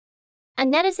a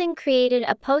netizen created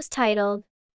a post titled,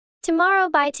 "Tomorrow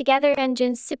by Together."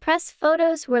 Yeonjun's press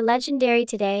photos were legendary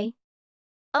today.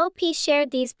 OP shared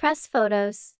these press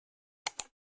photos.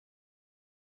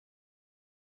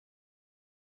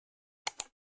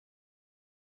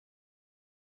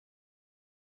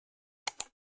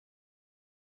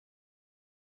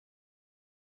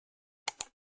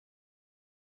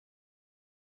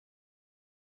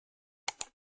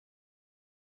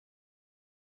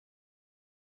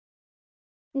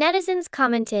 Netizens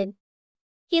commented,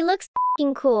 "He looks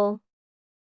f***ing cool.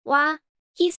 Wah,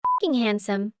 he's f***ing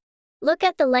handsome. Look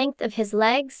at the length of his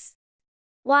legs.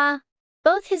 Wah,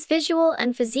 both his visual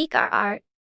and physique are art.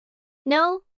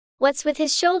 No, what's with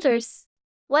his shoulders?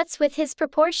 What's with his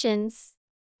proportions?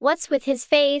 What's with his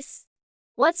face?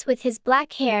 What's with his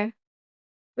black hair?"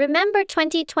 Remember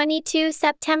 2022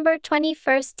 September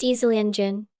 21st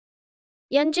Yeonjun.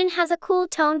 Yeonjun has a cool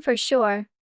tone for sure.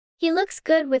 He looks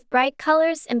good with bright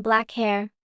colors and black hair.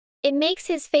 It makes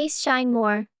his face shine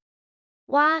more.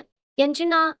 Wah,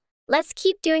 Yeonjun, let's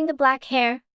keep doing the black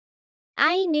hair.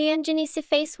 I knew Yeonjun's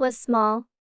face was small,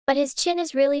 but his chin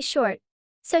is really short,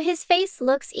 so his face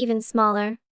looks even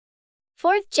smaller.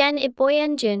 4th Gen It Boy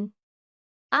Yeonjun.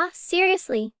 Ah,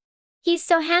 seriously. He's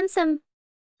so handsome.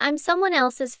 I'm someone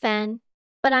else's fan,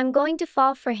 but I'm going to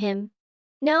fall for him.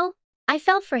 No, I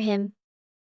fell for him.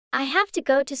 I have to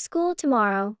go to school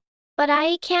tomorrow, but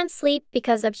I can't sleep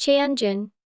because of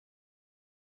Yeonjun.